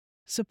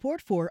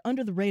Support for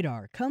Under the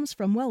Radar comes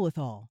from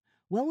Wellwithal.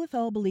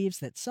 Wellwithal believes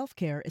that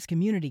self-care is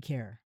community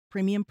care.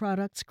 Premium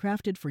products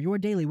crafted for your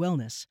daily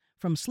wellness,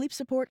 from sleep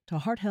support to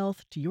heart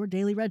health to your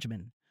daily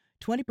regimen.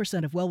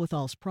 20% of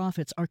Wellwithal's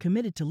profits are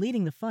committed to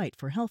leading the fight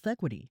for health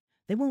equity.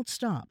 They won't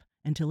stop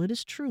until it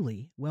is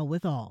truly well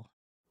with all.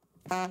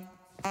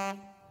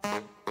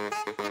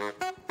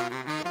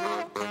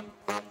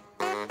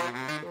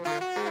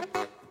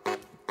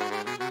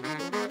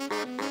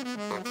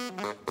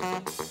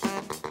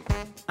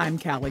 I'm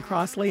Callie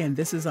Crossley, and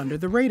this is Under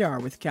the Radar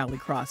with Callie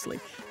Crossley.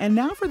 And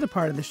now for the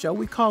part of the show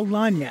we call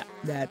Lagniappe.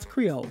 That's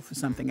Creole for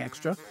something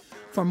extra.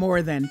 For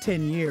more than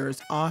 10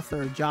 years,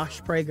 author Josh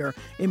Prager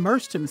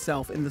immersed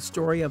himself in the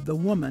story of the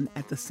woman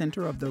at the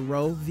center of the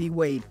Roe v.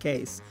 Wade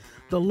case,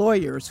 the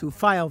lawyers who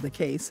filed the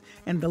case,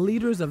 and the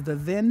leaders of the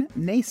then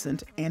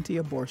nascent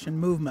anti-abortion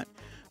movement.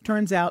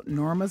 Turns out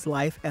Norma's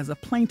life as a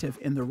plaintiff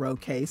in the Roe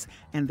case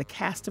and the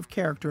cast of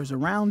characters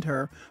around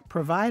her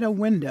provide a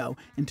window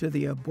into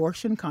the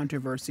abortion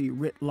controversy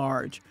writ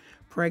large.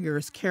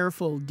 Prager's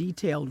careful,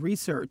 detailed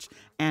research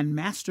and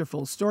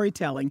masterful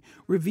storytelling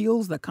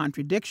reveals the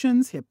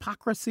contradictions,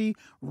 hypocrisy,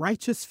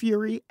 righteous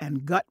fury,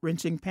 and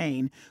gut-wrenching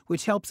pain,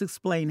 which helps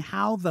explain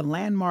how the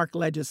landmark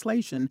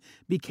legislation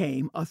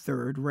became a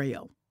third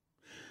rail.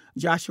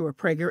 Joshua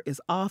Prager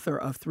is author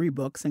of 3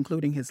 books,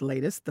 including his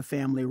latest, The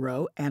Family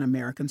Roe, An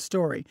American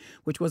Story,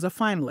 which was a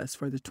finalist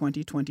for the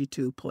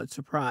 2022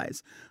 Pulitzer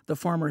Prize. The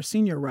former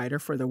senior writer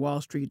for the Wall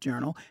Street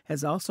Journal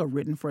has also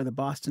written for the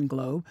Boston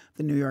Globe,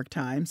 the New York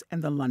Times,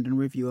 and the London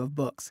Review of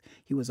Books.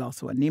 He was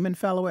also a Nieman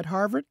Fellow at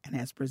Harvard and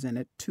has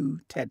presented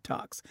 2 TED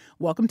Talks.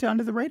 Welcome to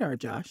Under the Radar,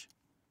 Josh.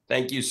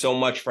 Thank you so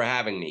much for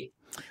having me.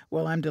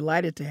 Well, I'm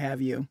delighted to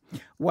have you.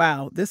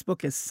 Wow, this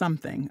book is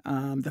something,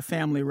 The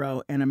Family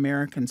Roe, An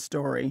American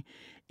Story.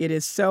 It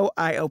is so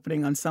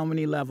eye-opening on so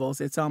many levels,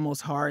 it's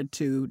almost hard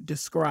to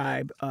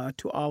describe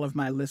to all of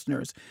my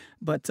listeners.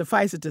 But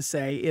suffice it to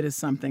say, it is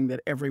something that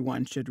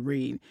everyone should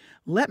read.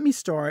 Let me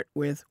start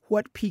with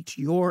what piqued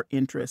your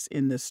interest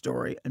in this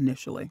story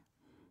initially.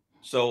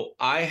 So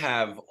I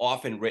have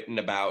often written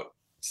about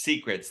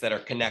secrets that are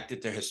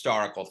connected to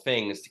historical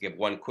things. To give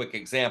one quick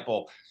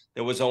example,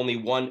 there was only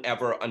one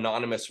ever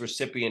anonymous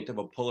recipient of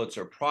a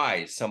Pulitzer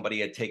Prize. Somebody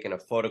had taken a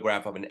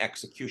photograph of an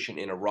execution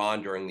in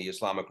Iran during the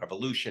Islamic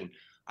Revolution.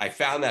 I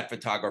found that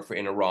photographer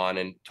in Iran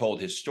and told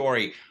his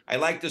story. I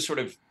like to sort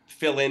of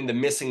fill in the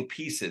missing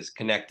pieces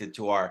connected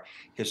to our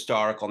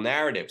historical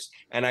narratives.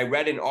 And I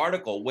read an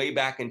article way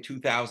back in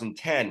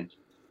 2010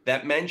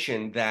 that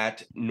mentioned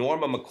that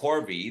Norma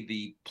McCorvey,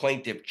 the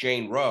plaintiff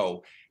Jane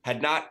Roe,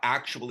 had not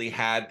actually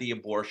had the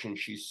abortion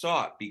she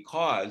sought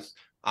because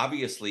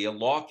obviously a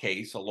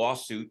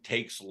lawsuit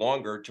takes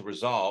longer to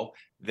resolve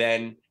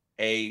than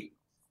a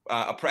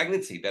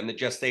pregnancy, than the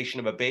gestation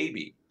of a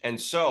baby. And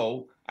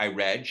so I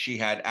read she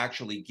had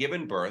actually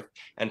given birth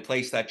and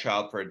placed that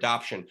child for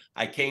adoption.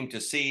 I came to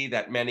see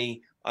that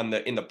many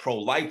in the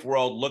pro-life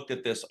world looked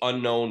at this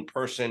unknown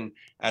person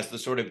as the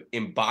sort of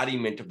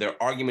embodiment of their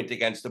argument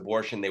against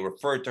abortion. They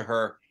referred to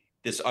her,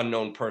 this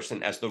unknown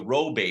person, as the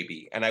Roe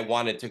baby, and I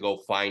wanted to go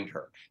find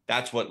her.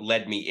 That's what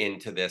led me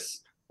into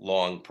this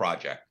long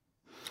project.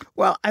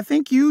 Well, I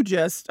think you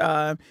just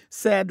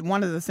said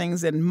one of the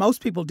things that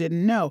most people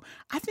didn't know.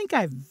 I think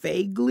I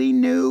vaguely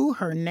knew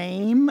her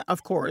name,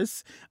 of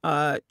course,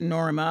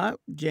 Norma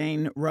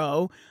Jane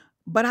Roe.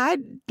 But I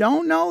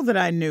don't know that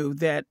I knew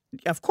that.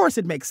 Of course,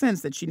 it makes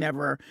sense that she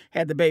never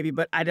had the baby,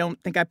 but I don't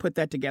think I put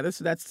that together.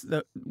 So that's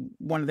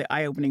one of the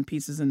eye-opening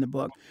pieces in the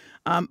book.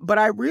 But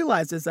I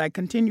realized as I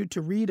continued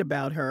to read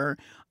about her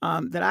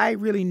that I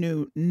really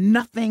knew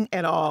nothing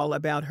at all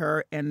about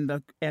her and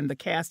the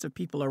cast of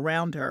people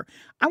around her.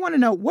 I want to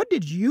know, what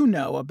did you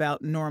know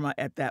about Norma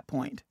at that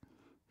point?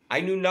 I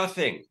knew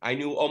nothing. I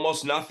knew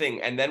almost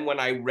nothing. And then when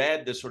I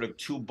read the sort of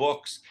 2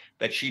 books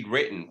that she'd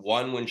written,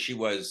 one when she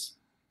was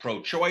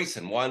pro-choice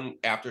and one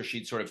after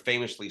she'd sort of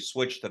famously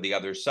switched to the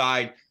other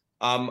side,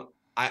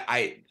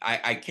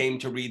 I came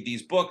to read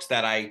these books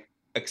that I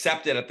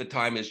accepted at the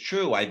time as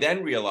true. I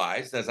then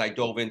realized, as I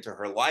dove into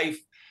her life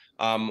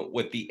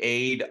with the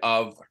aid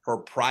of her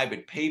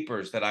private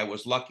papers that I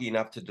was lucky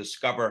enough to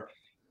discover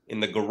in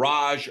the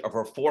garage of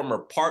her former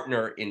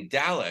partner in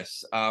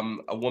Dallas,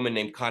 a woman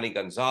named Connie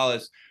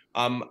Gonzalez,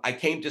 I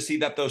came to see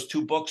that those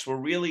 2 books were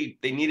really,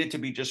 they needed to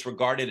be just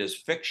regarded as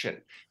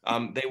fiction.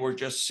 They were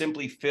just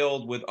simply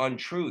filled with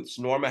untruths.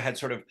 Norma had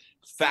sort of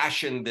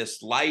fashioned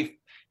this life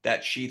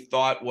that she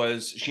thought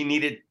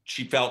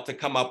she felt to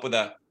come up with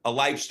a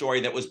life story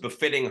that was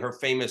befitting her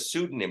famous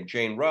pseudonym,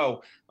 Jane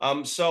Roe.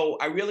 So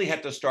I really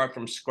had to start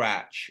from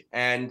scratch.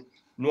 And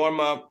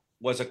Norma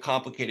was a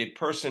complicated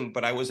person,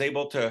 but I was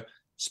able to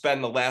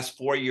spend the last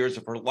 4 years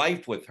of her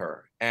life with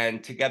her.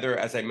 And together,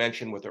 as I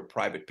mentioned, with her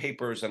private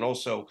papers and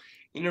also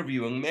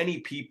interviewing many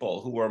people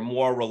who were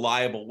more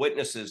reliable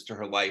witnesses to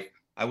her life,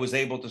 I was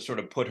able to sort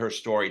of put her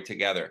story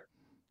together.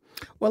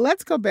 Well,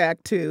 let's go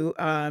back to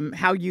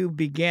how you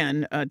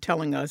began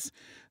telling us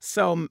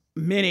so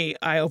many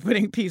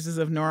eye-opening pieces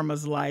of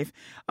Norma's life.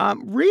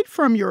 Read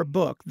from your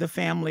book, The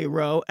Family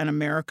Roe, An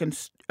American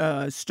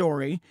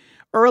story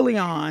early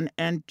on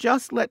and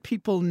just let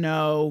people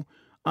know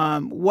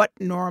what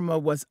Norma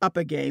was up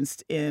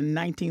against in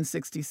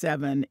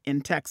 1967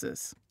 in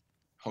Texas.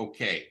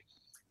 Okay,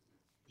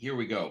 here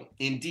we go.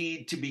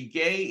 Indeed, to be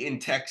gay in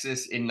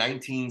Texas in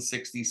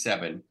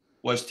 1967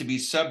 was to be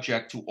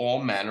subject to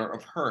all manner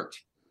of hurt.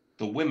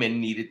 The women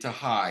needed to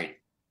hide.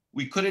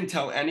 We couldn't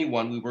tell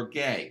anyone we were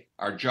gay,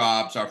 our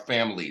jobs, our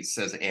families,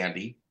 says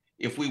Andy.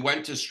 If we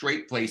went to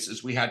straight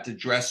places, we had to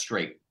dress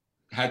straight,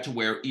 had to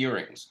wear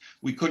earrings.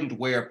 We couldn't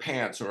wear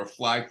pants or a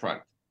fly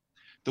front.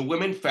 The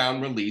women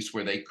found release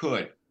where they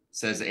could,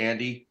 says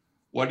Andy.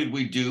 What did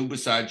we do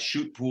besides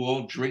shoot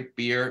pool, drink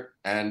beer,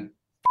 and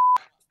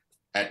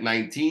at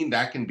 19,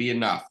 that can be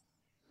enough.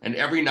 And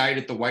every night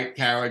at the White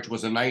Carriage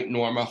was a night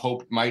Norma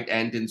hoped might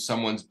end in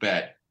someone's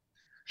bed.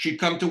 She'd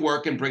come to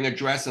work and bring a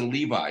dress and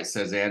Levi's,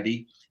 says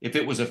Andy. If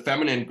it was a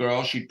feminine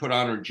girl, she'd put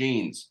on her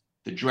jeans.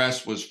 The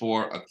dress was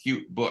for a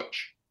cute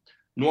butch.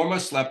 Norma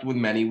slept with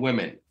many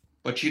women,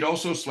 but she'd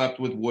also slept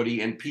with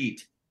Woody and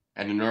Pete.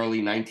 And in early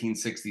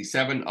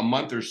 1967, a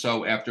month or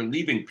so after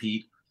leaving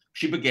Pete,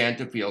 she began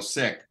to feel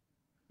sick.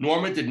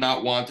 Norma did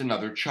not want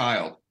another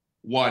child.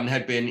 One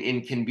had been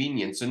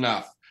inconvenience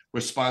enough,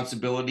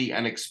 responsibility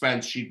and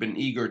expense she'd been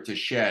eager to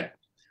shed.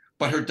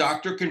 But her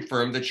doctor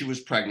confirmed that she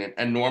was pregnant,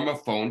 and Norma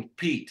phoned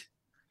Pete.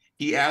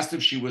 He asked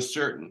if she was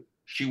certain.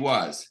 She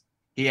was.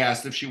 He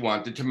asked if she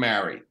wanted to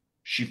marry.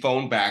 She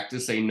phoned back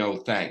to say no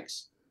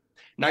thanks.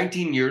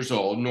 19 years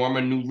old, Norma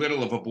knew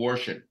little of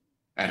abortion.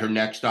 At her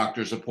next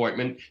doctor's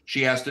appointment,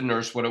 she asked a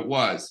nurse what it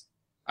was.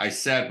 I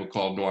said,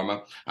 recalled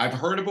Norma, I've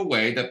heard of a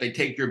way that they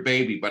take your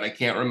baby, but I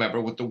can't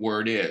remember what the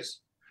word is.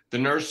 The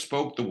nurse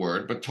spoke the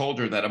word, but told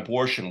her that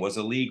abortion was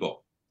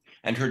illegal.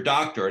 And her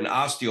doctor, an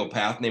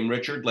osteopath named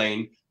Richard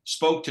Lane,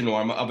 spoke to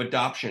Norma of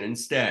adoption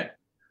instead.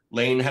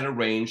 Lane had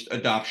arranged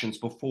adoptions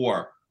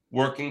before,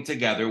 working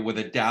together with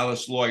a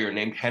Dallas lawyer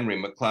named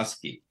Henry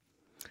McCluskey.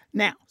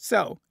 Now,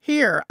 so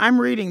here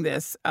I'm reading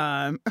this,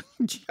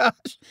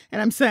 Josh,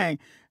 and I'm saying,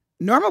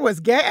 Norma was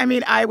gay. I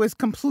mean, I was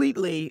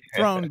completely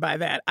thrown by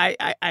that.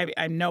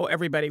 I know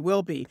everybody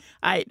will be.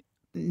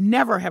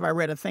 Never have I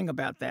read a thing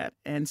about that.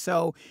 And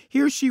so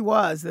here she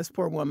was, this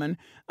poor woman,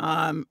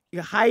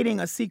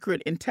 hiding a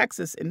secret in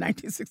Texas in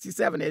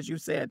 1967, as you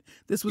said.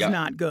 This was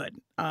not good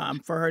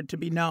for her to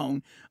be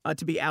known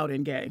to be out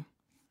and gay.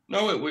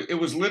 No, it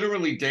was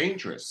literally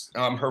dangerous.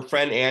 Her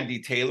friend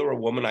Andy Taylor, a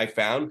woman I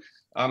found,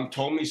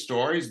 told me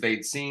stories.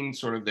 They'd seen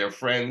sort of their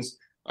friends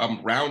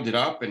rounded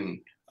up and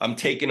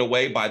taken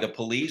away by the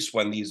police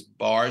when these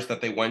bars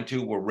that they went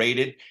to were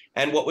raided.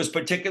 And what was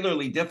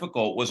particularly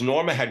difficult was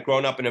Norma had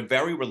grown up in a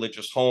very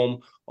religious home,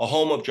 a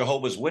home of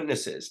Jehovah's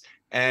Witnesses.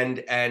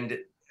 And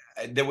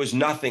there was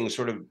nothing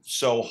sort of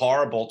so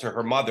horrible to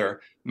her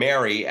mother,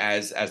 Mary,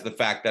 as the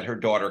fact that her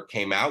daughter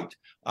came out.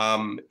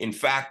 In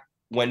fact,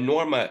 when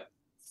Norma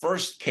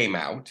first came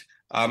out,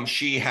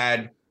 she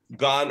had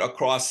gone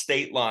across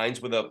state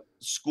lines with a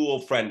school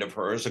friend of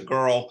hers, a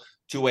girl,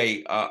 to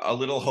a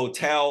little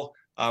hotel.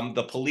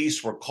 The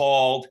police were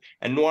called,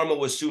 and Norma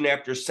was soon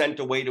after sent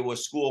away to a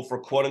school for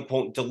quote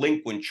unquote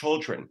delinquent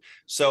children.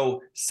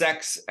 So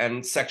sex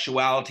and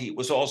sexuality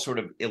was all sort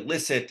of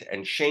illicit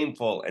and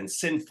shameful and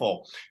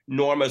sinful.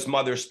 Norma's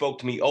mother spoke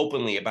to me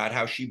openly about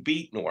how she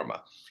beat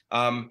Norma.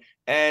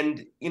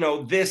 And, you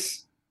know,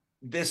 this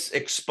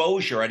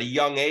exposure at a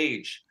young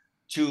age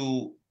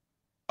to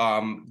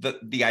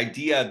the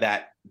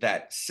idea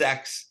that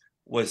sex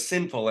was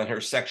sinful and her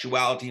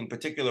sexuality in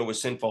particular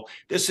was sinful.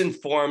 This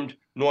informed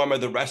Norma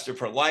the rest of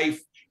her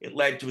life. It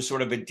led to a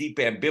sort of a deep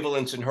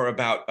ambivalence in her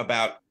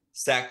about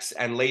sex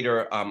and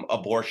later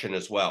abortion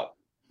as well.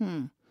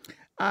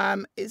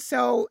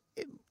 So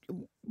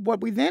what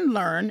we then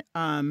learn,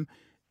 and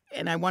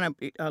I want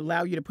to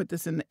allow you to put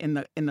this in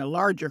the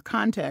larger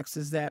context,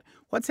 is that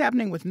what's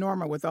happening with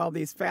Norma, with all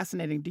these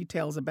fascinating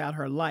details about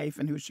her life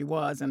and who she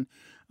was, and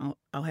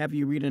I'll have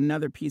you read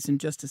another piece in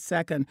just a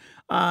second,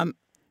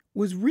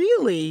 was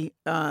really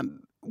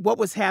what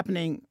was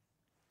happening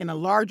in a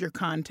larger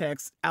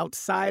context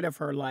outside of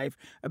her life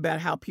about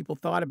how people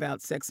thought about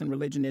sex and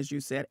religion, as you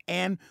said,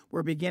 and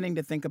were beginning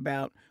to think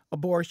about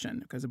abortion,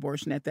 because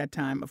abortion at that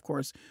time, of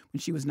course, when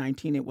she was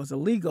 19, it was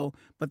illegal,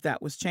 but that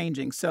was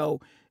changing. So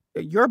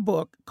your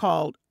book,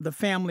 called The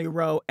Family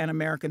Row: An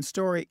American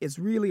Story, is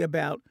really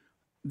about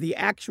the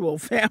actual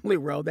family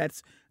row.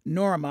 That's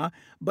Norma,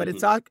 but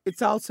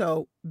it's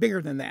also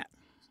bigger than that.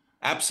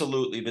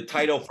 Absolutely. The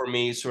title for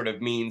me sort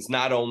of means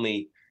not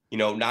only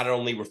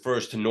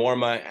refers to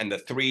Norma and the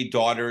three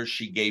daughters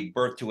she gave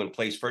birth to and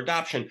placed for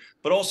adoption,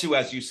 but also,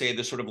 as you say,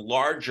 the sort of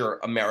larger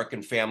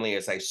American family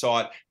as I saw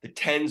it, the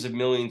tens of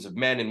millions of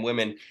men and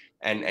women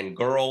and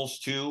girls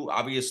too,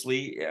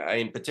 obviously,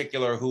 in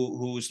particular,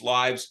 whose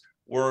lives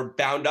were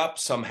bound up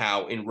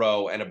somehow in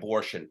Roe and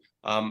abortion.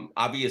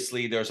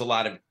 Obviously, there's a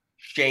lot of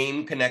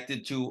shame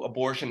connected to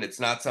abortion. It's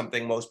not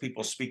something most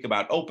people speak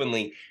about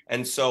openly,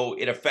 and so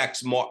it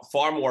affects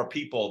far more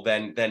people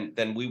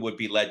than we would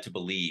be led to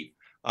believe.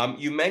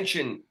 You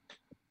mentioned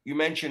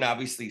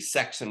obviously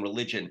sex and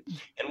religion,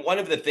 and one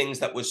of the things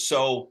that was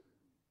so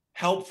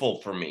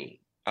helpful for me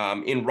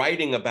in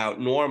writing about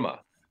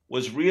Norma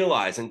was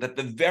realizing that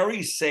the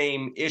very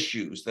same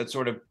issues that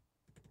sort of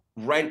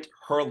rent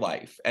her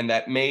life and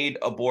that made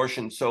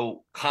abortion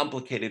so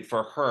complicated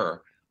for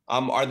her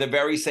are the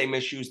very same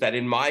issues that,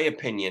 in my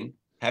opinion,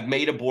 have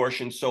made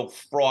abortion so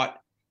fraught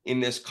in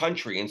this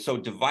country and so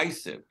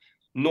divisive.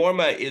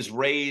 Norma is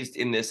raised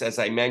in this, as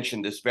I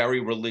mentioned, this very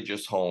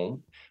religious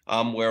home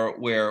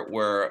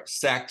where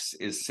sex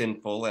is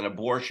sinful and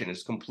abortion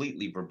is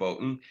completely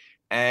verboten.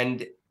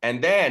 And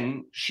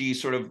then she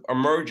sort of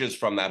emerges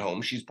from that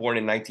home. She's born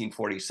in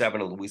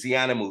 1947 in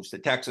Louisiana, moves to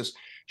Texas.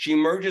 She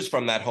emerges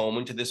from that home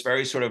into this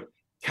very sort of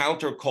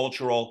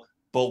countercultural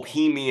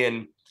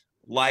bohemian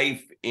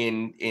life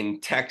in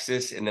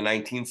Texas in the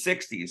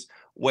 1960s,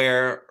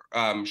 where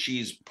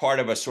she's part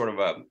of a sort of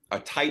a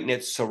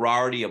tight-knit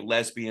sorority of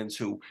lesbians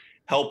who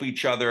help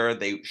each other.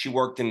 She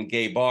worked in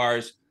gay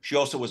bars. She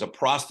also was a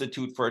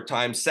prostitute for a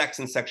time. Sex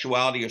and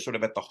sexuality are sort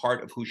of at the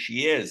heart of who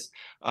she is.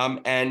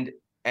 And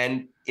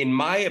in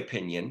my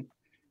opinion,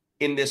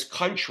 in this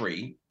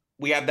country,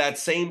 we have that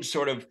same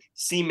sort of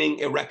seeming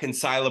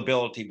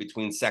irreconcilability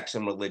between sex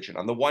and religion.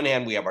 On the one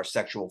hand, we have our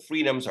sexual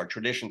freedoms, our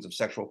traditions of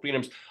sexual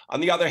freedoms.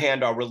 On the other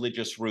hand, our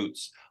religious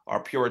roots,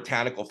 our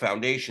puritanical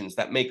foundations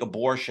that make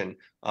abortion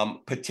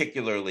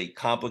particularly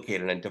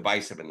complicated and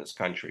divisive in this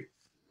country.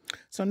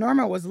 So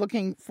Norma was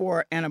looking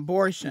for an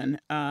abortion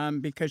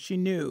because she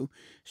knew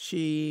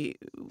she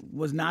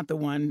was not the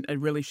one that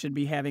really should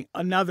be having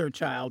another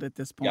child at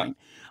this point.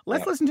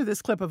 Let's listen to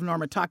this clip of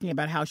Norma talking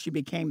about how she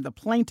became the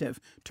plaintiff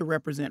to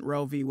represent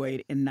Roe v.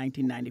 Wade in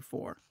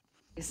 1994.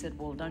 He said,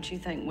 well, don't you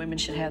think women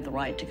should have the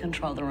right to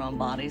control their own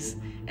bodies?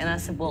 And I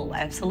said, well,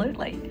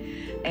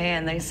 absolutely.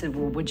 And they said,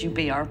 well, would you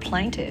be our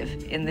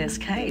plaintiff in this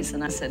case?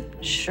 And I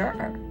said,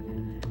 sure.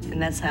 And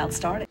that's how it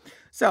started.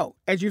 So,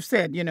 as you've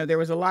said, there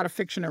was a lot of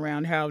fiction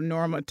around how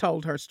Norma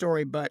told her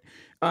story, but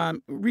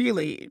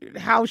really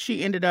how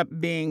she ended up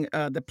being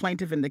the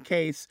plaintiff in the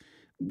case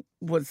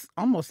was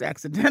almost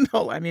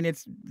accidental. I mean,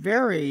 it's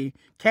very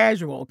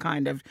casual,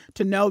 kind of,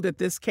 to know that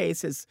this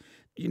case has,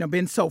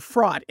 been so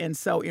fraught and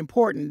so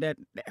important that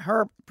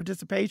her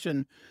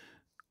participation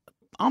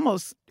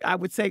almost, I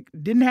would say,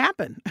 didn't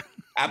happen.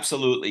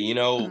 Absolutely.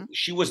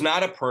 She was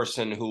not a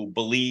person who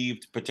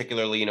believed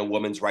particularly in a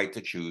woman's right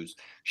to choose.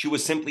 She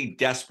was simply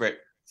desperate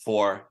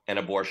for an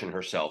abortion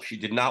herself. She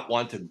did not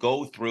want to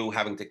go through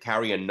having to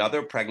carry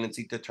another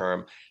pregnancy to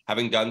term,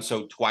 having done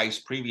so twice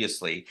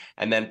previously,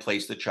 and then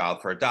place the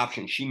child for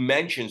adoption. She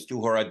mentions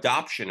to her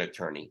adoption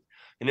attorney,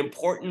 an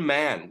important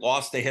man,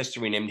 lost to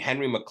history, named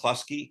Henry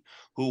McCluskey,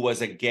 who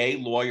was a gay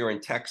lawyer in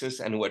Texas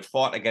and who had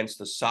fought against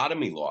the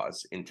sodomy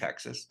laws in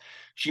Texas.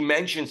 She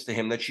mentions to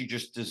him that she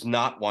just does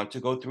not want to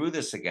go through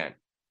this again.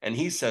 And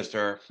he says to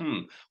her,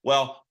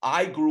 well,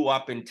 I grew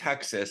up in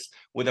Texas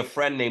with a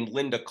friend named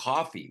Linda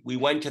Coffey. We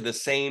went to the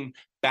same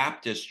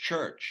Baptist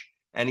church.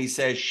 And he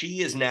says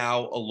she is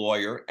now a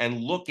lawyer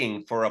and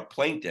looking for a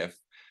plaintiff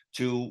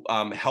to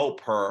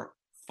help her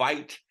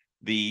fight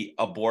the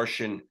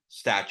abortion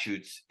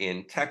statutes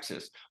in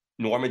Texas.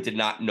 Norma did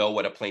not know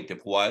what a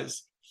plaintiff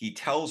was. He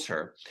tells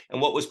her. And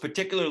what was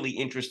particularly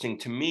interesting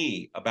to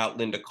me about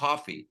Linda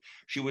Coffey,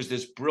 she was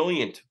this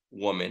brilliant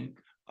woman,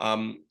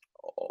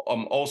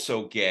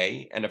 also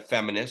gay and a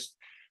feminist.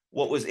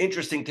 What was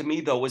interesting to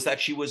me, though, was that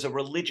she was a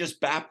religious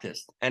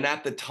Baptist. And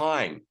at the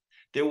time,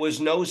 there was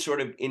no sort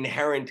of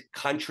inherent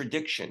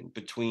contradiction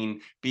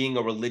between being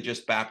a religious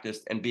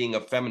Baptist and being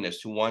a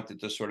feminist who wanted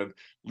to sort of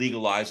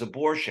legalize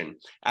abortion.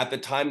 At the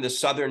time, the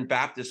Southern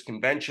Baptist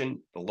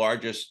Convention, the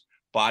largest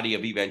body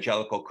of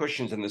evangelical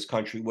Christians in this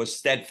country, was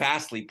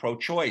steadfastly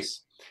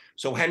pro-choice.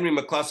 So Henry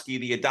McCluskey,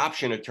 the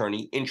adoption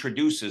attorney,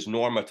 introduces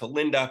Norma to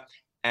Linda,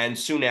 and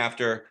soon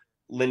after,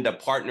 Linda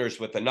partners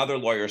with another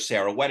lawyer,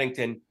 Sarah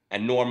Weddington,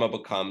 and Norma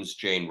becomes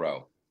Jane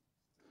Roe.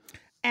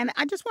 And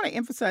I just want to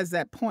emphasize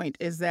that point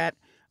is that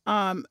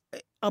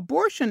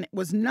abortion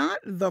was not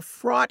the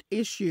fraught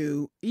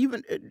issue,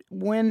 even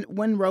when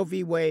Roe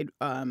v. Wade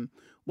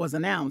was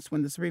announced,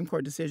 when the Supreme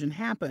Court decision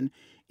happened.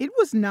 It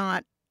was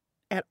not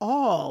at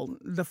all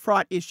the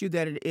fraught issue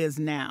that it is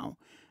now.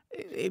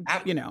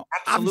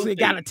 Obviously it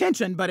got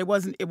attention, but it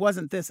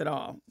wasn't this at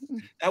all.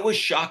 That was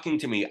shocking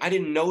to me. I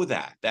didn't know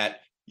that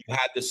you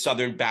had the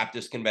Southern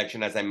Baptist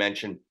Convention, as I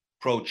mentioned,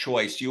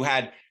 pro-choice. You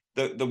had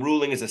the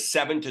ruling is a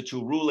 7-2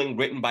 ruling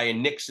written by a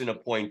Nixon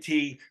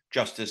appointee,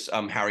 Justice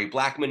Harry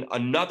Blackmun.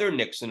 Another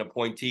Nixon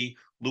appointee,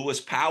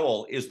 Lewis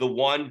Powell, is the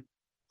one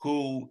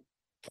who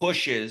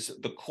pushes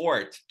the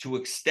court to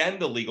extend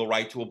the legal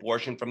right to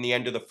abortion from the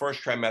end of the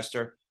first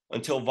trimester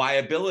until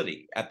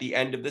viability at the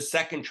end of the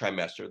second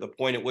trimester, the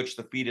point at which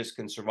the fetus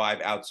can survive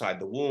outside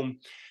the womb.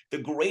 The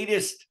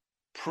greatest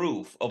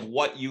proof of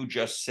what you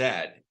just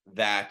said,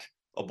 that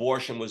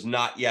abortion was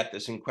not yet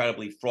this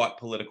incredibly fraught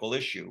political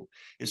issue,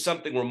 is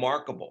something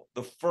remarkable.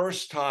 The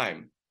first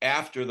time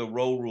after the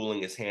Roe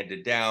ruling is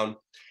handed down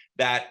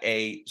that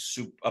a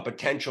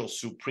potential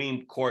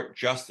Supreme Court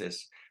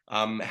justice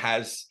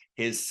has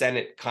his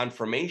Senate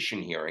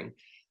confirmation hearing,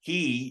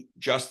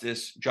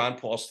 Justice John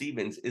Paul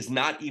Stevens, is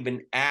not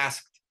even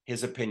asked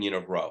his opinion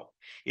of Roe.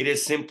 It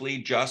is simply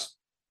just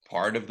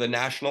part of the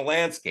national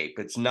landscape.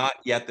 It's not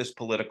yet this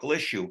political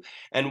issue.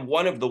 And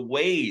one of the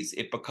ways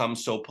it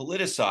becomes so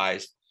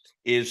politicized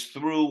is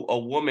through a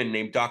woman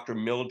named Dr.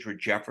 Mildred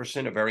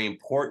Jefferson, a very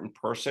important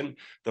person,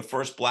 the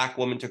first Black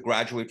woman to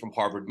graduate from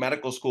Harvard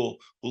Medical School,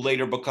 who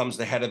later becomes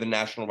the head of the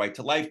National Right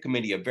to Life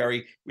Committee,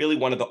 really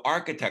one of the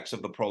architects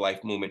of the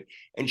pro-life movement.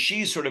 And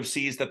she sort of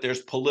sees that there's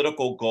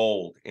political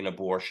gold in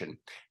abortion.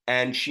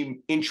 And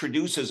she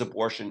introduces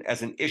abortion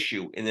as an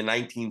issue in the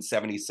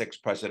 1976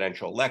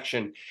 presidential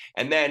election.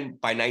 And then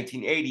by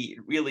 1980, it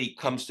really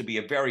comes to be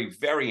a very,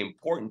 very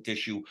important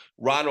issue.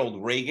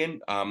 Ronald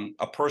Reagan,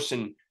 a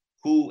person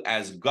who,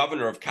 as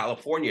governor of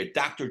California,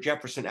 Dr.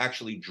 Jefferson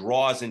actually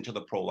draws into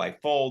the pro-life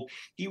fold.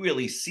 He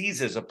really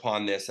seizes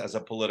upon this as a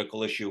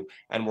political issue,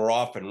 and we're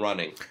off and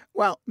running.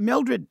 Well,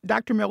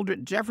 Dr.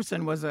 Mildred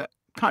Jefferson was a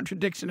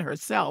contradiction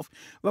herself.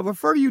 But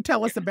before you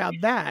tell us about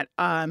that,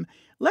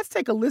 let's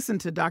take a listen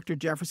to Dr.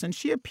 Jefferson.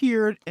 She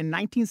appeared in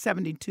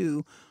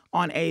 1972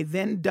 on a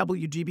then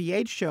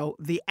WGBH show,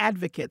 The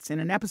Advocates,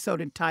 in an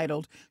episode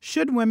entitled,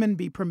 Should Women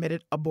Be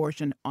Permitted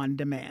Abortion on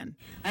Demand?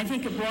 I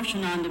think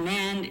abortion on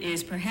demand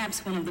is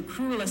perhaps one of the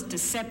cruelest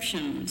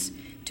deceptions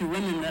to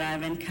women that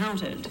I've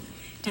encountered.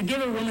 To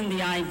give a woman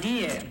the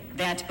idea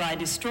that by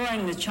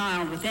destroying the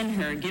child within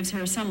her gives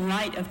her some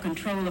right of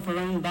control of her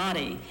own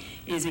body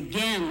is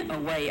again a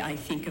way, I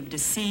think, of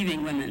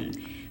deceiving women.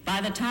 By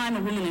the time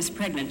a woman is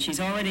pregnant, she's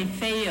already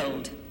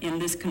failed in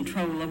this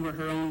control over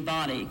her own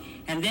body,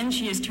 and then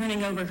she is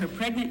turning over her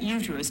pregnant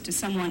uterus to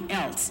someone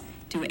else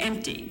to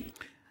empty.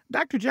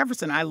 Dr.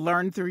 Jefferson, I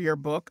learned through your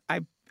book,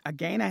 I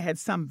had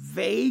some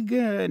vague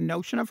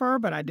notion of her,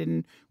 but I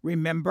didn't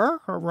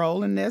remember her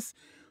role in this.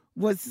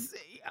 Was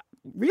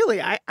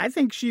really, I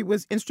think she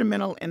was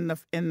instrumental in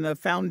the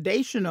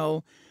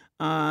foundational,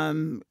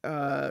 laying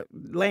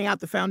out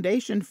the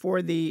foundation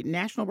for the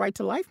National Right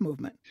to Life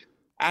movement.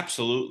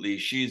 Absolutely.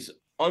 She's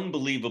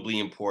unbelievably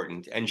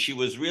important. And she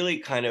was really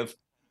kind of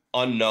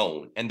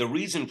unknown. And the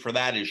reason for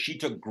that is she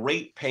took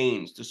great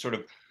pains to sort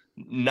of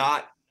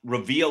not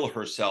reveal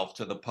herself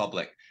to the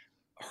public.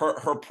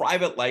 Her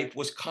private life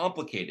was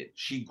complicated.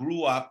 She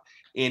grew up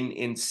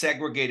in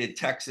segregated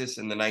Texas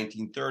in the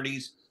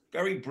 1930s,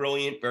 very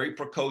brilliant, very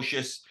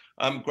precocious,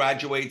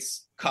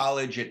 graduates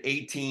college at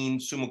 18,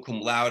 summa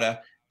cum laude,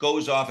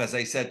 goes off, as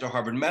I said, to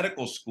Harvard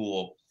Medical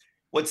School.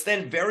 What's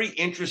then very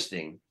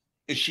interesting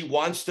is she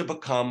wants to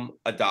become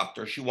a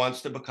doctor. She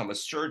wants to become a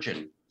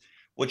surgeon.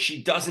 What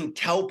she doesn't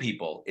tell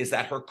people is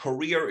that her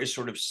career is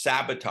sort of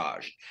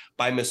sabotaged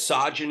by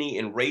misogyny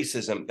and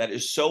racism that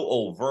is so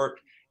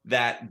overt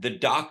that the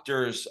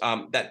doctors,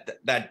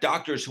 that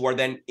doctors who are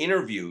then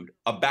interviewed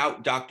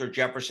about Dr.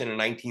 Jefferson in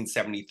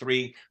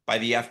 1973 by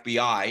the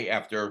FBI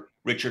after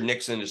Richard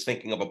Nixon is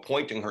thinking of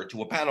appointing her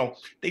to a panel,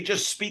 they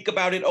just speak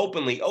about it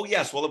openly. Oh,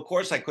 yes, well, of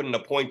course, I couldn't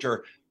appoint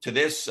her to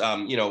this,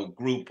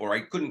 group, or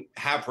I couldn't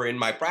have her in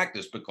my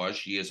practice because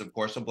she is, of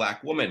course, a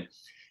Black woman.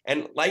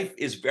 And life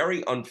is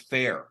very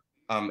unfair,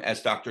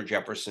 as Dr.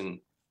 Jefferson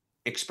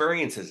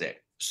experiences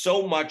it.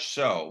 So much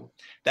so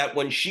that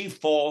when she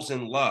falls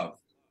in love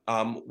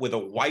with a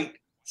white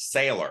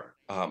sailor,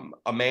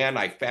 a man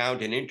I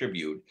found and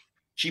interviewed,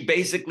 she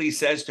basically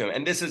says to him,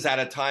 and this is at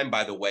a time,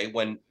 by the way,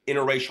 when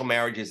interracial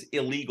marriage is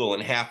illegal in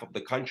half of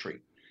the country.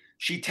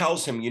 She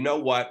tells him, you know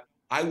what?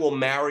 I will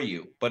marry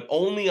you, but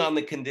only on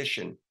the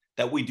condition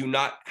that we do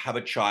not have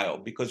a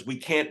child, because we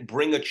can't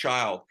bring a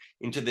child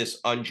into this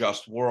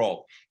unjust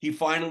world. He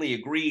finally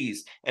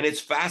agrees. And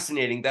it's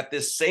fascinating that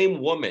this same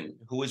woman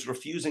who is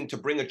refusing to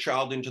bring a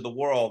child into the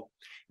world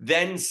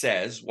then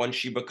says, once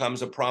she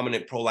becomes a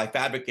prominent pro-life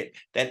advocate,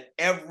 that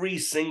every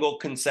single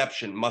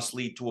conception must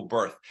lead to a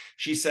birth.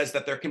 She says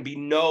that there can be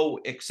no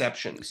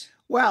exceptions.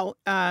 Well,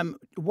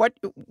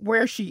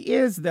 where she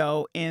is,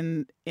 though,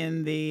 in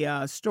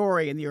the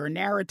story and your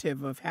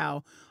narrative of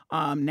how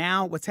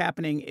now what's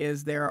happening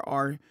is there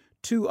are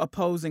two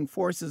opposing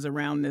forces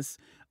around this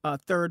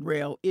third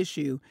rail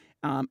issue,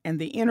 and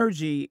the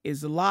energy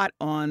is a lot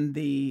on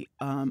the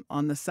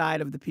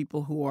side of the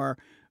people who are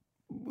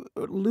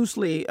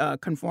loosely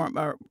conform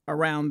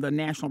around the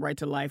National Right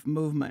to Life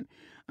movement.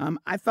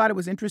 I thought it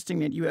was interesting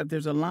that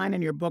there's a line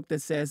in your book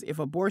that says, if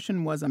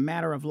abortion was a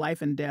matter of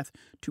life and death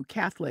to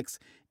Catholics,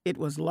 it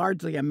was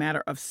largely a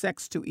matter of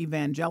sex to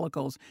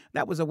evangelicals.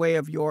 That was a way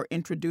of your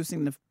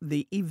introducing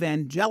the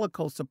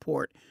evangelical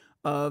support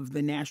of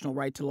the National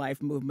Right to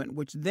Life movement,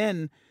 which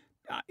then,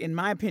 in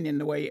my opinion,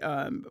 the way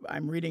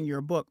I'm reading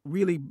your book,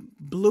 really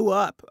blew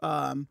up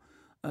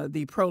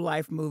the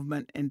pro-life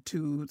movement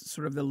into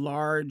sort of the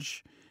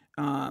large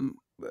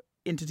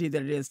entity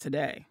that it is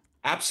today.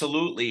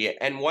 Absolutely.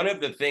 And one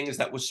of the things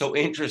that was so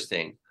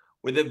interesting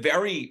were the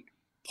very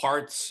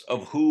parts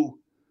of who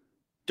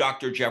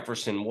Dr.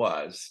 Jefferson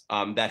was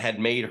that had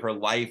made her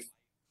life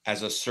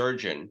as a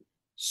surgeon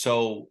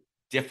so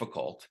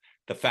difficult.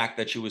 The fact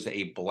that she was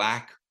a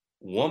Black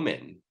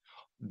woman,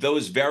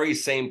 those very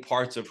same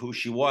parts of who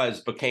she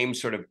was became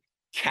sort of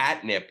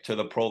catnip to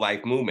the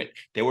pro-life movement.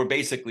 They were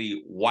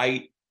basically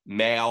white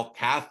male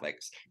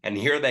Catholics. And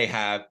here they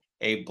have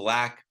a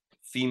Black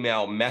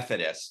female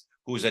Methodist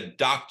who's a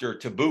doctor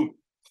to boot.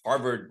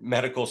 Harvard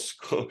Medical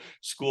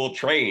School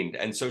trained.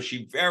 And so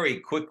she very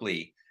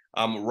quickly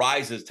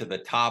rises to the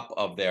top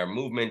of their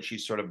movement. She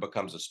sort of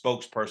becomes a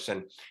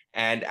spokesperson.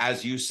 And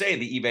as you say,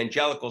 the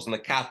evangelicals and the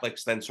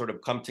Catholics then sort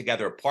of come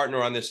together,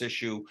 partner on this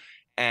issue,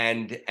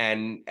 and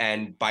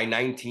by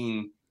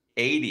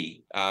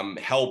 1980,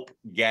 help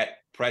get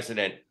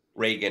President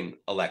Reagan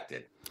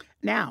elected.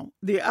 Now,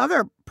 the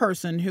other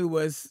person who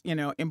was,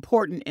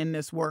 important in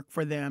this work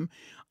for them,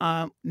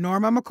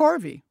 Norma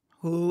McCorvey,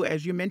 who,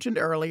 as you mentioned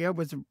earlier,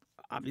 was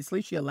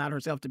obviously she allowed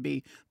herself to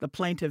be the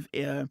plaintiff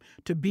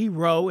to be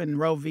Roe in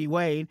Roe v.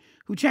 Wade,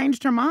 who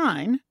changed her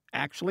mind,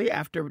 actually,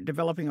 after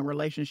developing a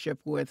relationship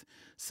with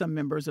some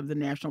members of the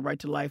National Right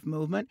to Life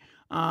movement,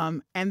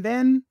 and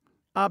then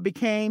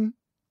became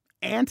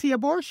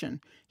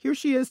anti-abortion. Here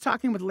she is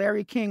talking with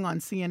Larry King on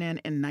CNN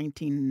in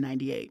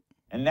 1998.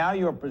 And now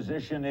your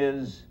position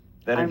is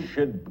that it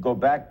should go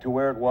back to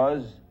where it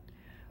was?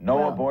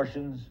 No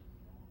abortions?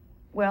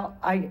 Well,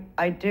 I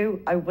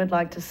would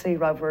like to see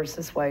Roe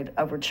versus Wade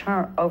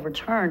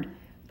overturned,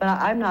 but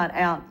I'm not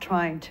out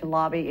trying to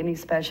lobby any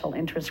special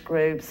interest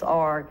groups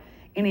or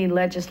any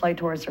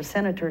legislators or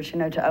senators,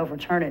 to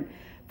overturn it.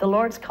 The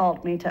Lord's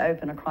called me to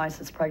open a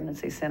crisis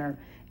pregnancy center,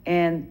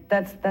 and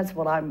that's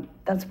what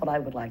I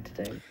would like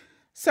to do.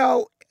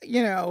 So,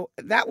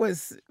 that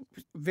was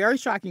very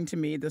shocking to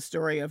me, the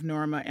story of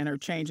Norma and her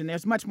change. And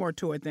there's much more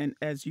to it than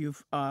as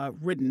you've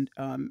written.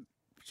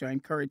 So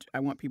I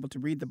want people to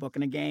read the book.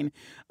 And again,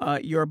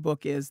 your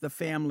book is The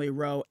Family,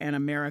 Roe, An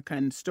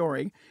American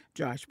Story,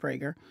 Josh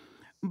Prager.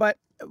 But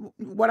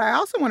what I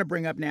also want to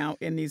bring up now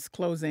in these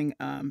closing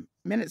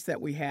minutes that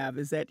we have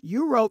is that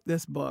you wrote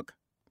this book,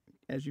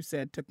 as you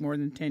said, took more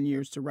than 10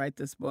 years to write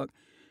this book,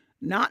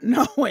 not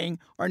knowing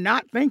or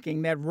not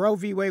thinking that Roe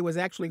v. Wade was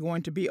actually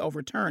going to be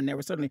overturned. There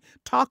was certainly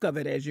talk of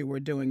it as you were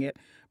doing it,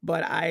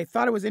 but I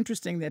thought it was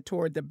interesting that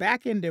toward the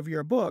back end of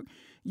your book,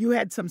 you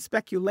had some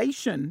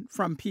speculation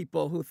from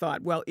people who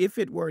thought, well, if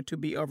it were to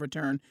be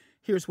overturned,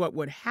 here's what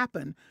would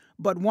happen.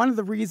 But one of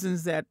the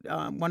reasons that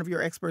one of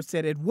your experts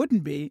said it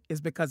wouldn't be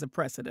is because of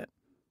precedent.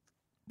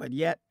 But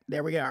yet,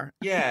 there we are.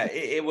 Yeah,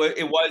 it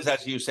was,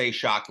 as you say,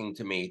 shocking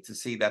to me to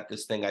see that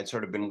this thing I'd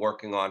sort of been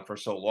working on for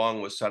so long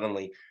was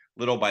suddenly,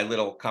 little by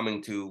little,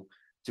 coming to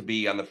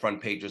be on the front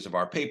pages of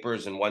our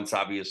papers. And once,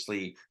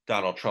 obviously,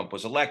 Donald Trump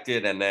was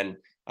elected, and then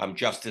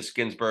Justice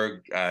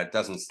Ginsburg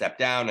doesn't step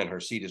down and her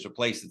seat is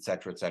replaced, et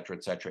cetera, et cetera,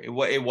 et cetera.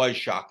 It was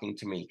shocking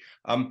to me.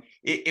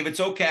 If it's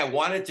okay, I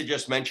wanted to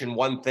just mention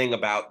one thing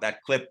about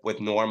that clip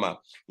with Norma.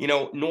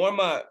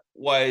 Norma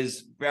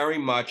was very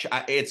much,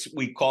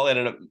 we call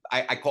it,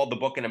 I called the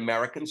book An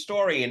American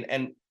Story.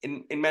 And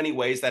in many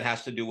ways that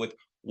has to do with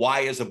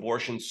why is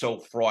abortion so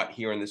fraught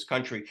here in this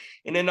country?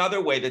 In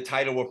another way, the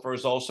title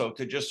refers also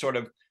to just sort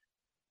of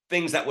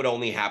things that would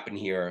only happen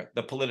here,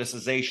 the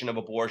politicization of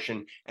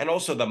abortion and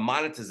also the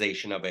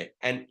monetization of it.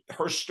 And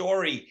her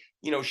story,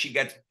 she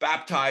gets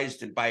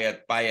baptized by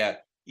a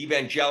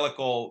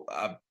evangelical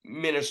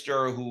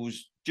minister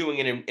who's doing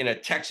it in a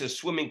Texas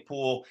swimming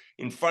pool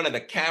in front of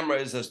the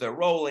cameras as they're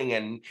rolling,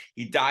 and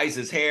he dyes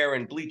his hair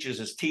and bleaches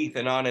his teeth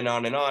and on and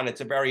on and on.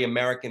 It's a very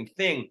American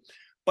thing.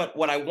 But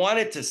what I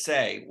wanted to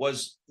say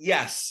was,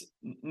 yes,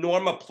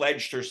 Norma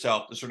pledged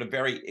herself to sort of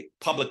very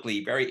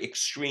publicly, very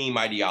extreme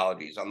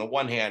ideologies. On the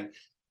one hand,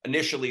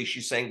 initially,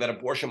 she's saying that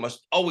abortion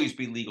must always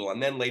be legal,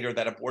 and then later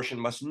that abortion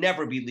must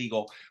never be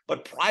legal.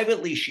 But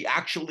privately, she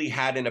actually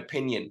had an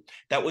opinion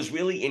that was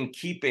really in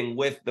keeping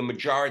with the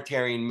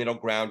majoritarian middle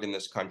ground in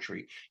this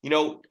country.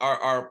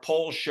 Our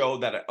polls show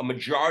that a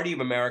majority of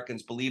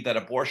Americans believe that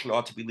abortion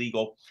ought to be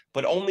legal,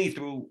 but only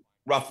through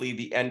roughly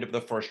the end of the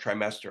first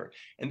trimester.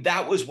 And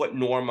that was what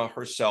Norma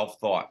herself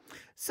thought.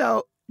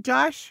 So,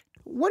 Josh,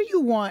 what do you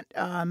want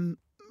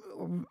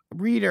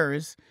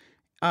readers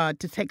to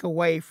take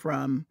away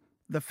from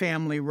The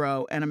Family,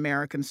 Roe, An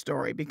American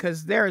Story?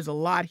 Because there is a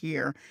lot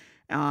here.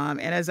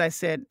 And as I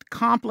said,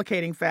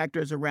 complicating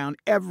factors around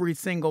every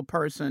single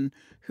person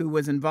who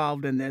was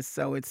involved in this.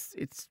 So it's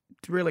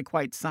really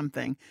quite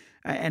something.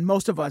 And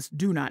most of us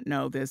do not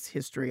know this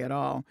history at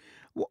all.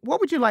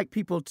 What would you like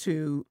people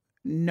to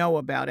know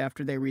about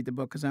after they read the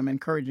book? Because I'm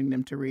encouraging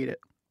them to read it.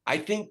 I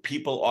think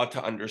people ought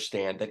to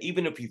understand that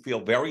even if you feel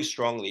very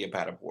strongly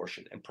about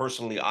abortion, and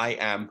personally I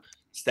am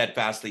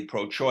steadfastly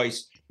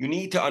pro-choice, you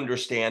need to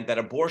understand that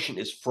abortion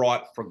is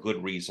fraught for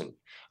good reason.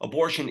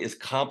 Abortion is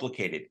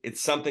complicated.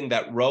 It's something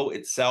that Roe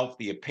itself,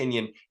 the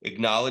opinion,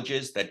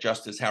 acknowledges, that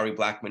Justice Harry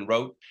Blackmun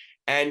wrote.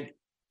 And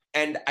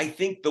I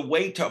think the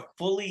way to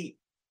fully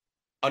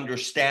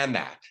understand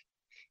that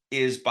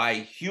is by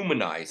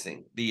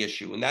humanizing the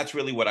issue. And that's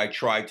really what I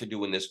tried to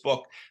do in this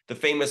book. The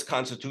famous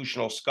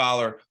constitutional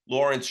scholar,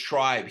 Lawrence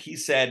Tribe, he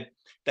said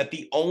that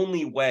the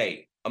only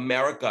way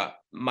America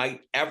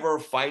might ever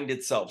find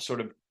itself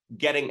sort of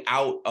getting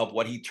out of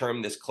what he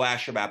termed this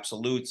clash of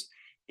absolutes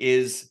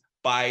is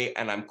by,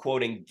 and I'm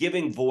quoting,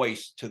 giving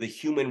voice to the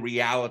human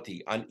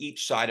reality on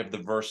each side of the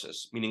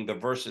versus, meaning the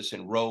versus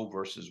in Roe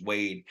versus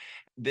Wade.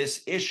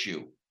 This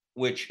issue,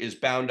 which is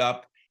bound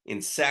up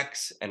in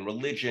sex and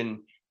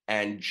religion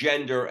and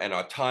gender and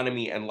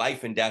autonomy and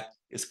life and death,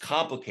 is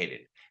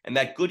complicated, and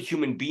that good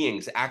human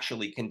beings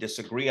actually can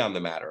disagree on the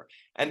matter.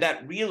 And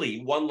that really,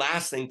 one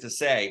last thing to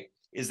say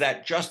is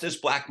that Justice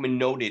Blackmun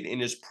noted in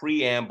his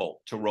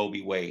preamble to Roe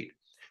v. Wade,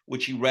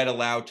 which he read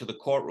aloud to the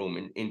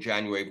courtroom in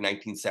January of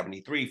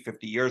 1973,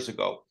 50 years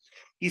ago,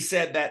 he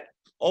said that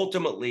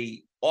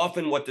ultimately,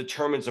 often what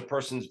determines a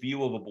person's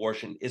view of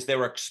abortion is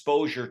their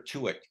exposure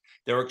to it,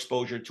 their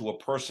exposure to a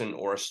person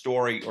or a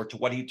story or to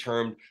what he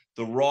termed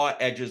the raw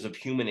edges of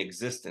human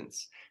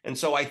existence. And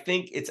so I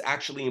think it's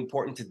actually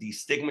important to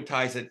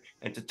destigmatize it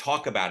and to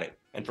talk about it,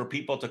 and for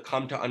people to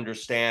come to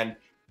understand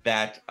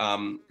that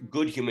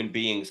good human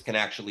beings can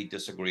actually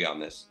disagree on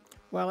this.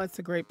 Well, it's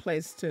a great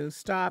place to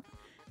stop.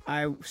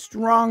 I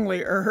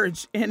strongly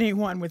urge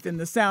anyone within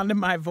the sound of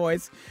my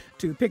voice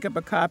to pick up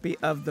a copy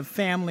of The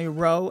Family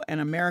Roe, An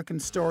American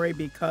Story,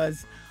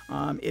 because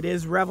it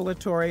is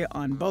revelatory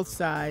on both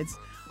sides.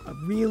 It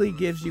really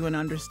gives you an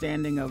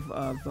understanding of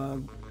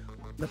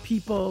the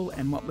people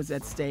and what was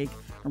at stake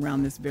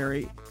around this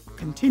very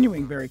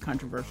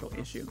controversial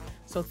issue.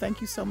 So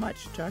thank you so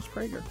much, Josh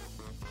Prager.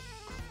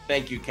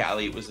 Thank you,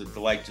 Callie. It was a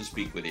delight to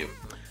speak with you.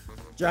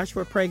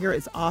 Joshua Prager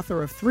is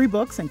author of 3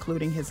 books,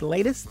 including his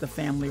latest, The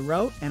Family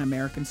Roe, An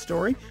American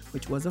Story,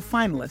 which was a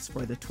finalist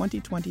for the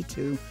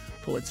 2022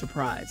 Pulitzer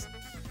Prize.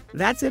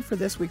 That's it for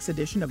this week's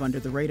edition of Under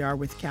the Radar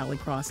with Callie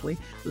Crossley.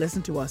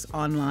 Listen to us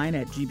online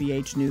at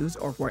GBH News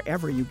or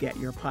wherever you get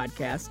your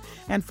podcasts,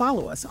 and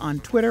follow us on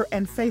Twitter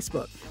and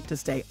Facebook to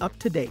stay up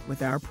to date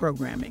with our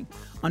programming.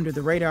 Under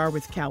the Radar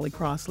with Callie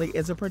Crossley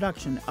is a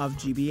production of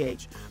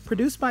GBH,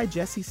 produced by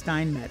Jesse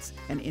Steinmetz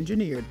and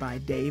engineered by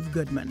Dave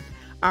Goodman.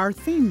 Our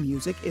theme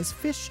music is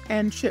Fish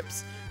and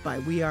Chips by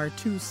We Are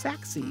Two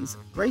Saxies,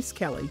 Grace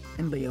Kelly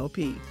and Leo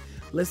P.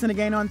 Listen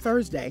again on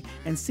Thursday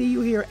and see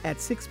you here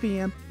at 6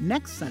 p.m.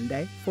 next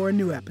Sunday for a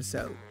new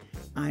episode.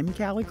 I'm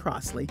Callie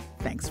Crossley.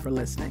 Thanks for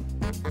listening.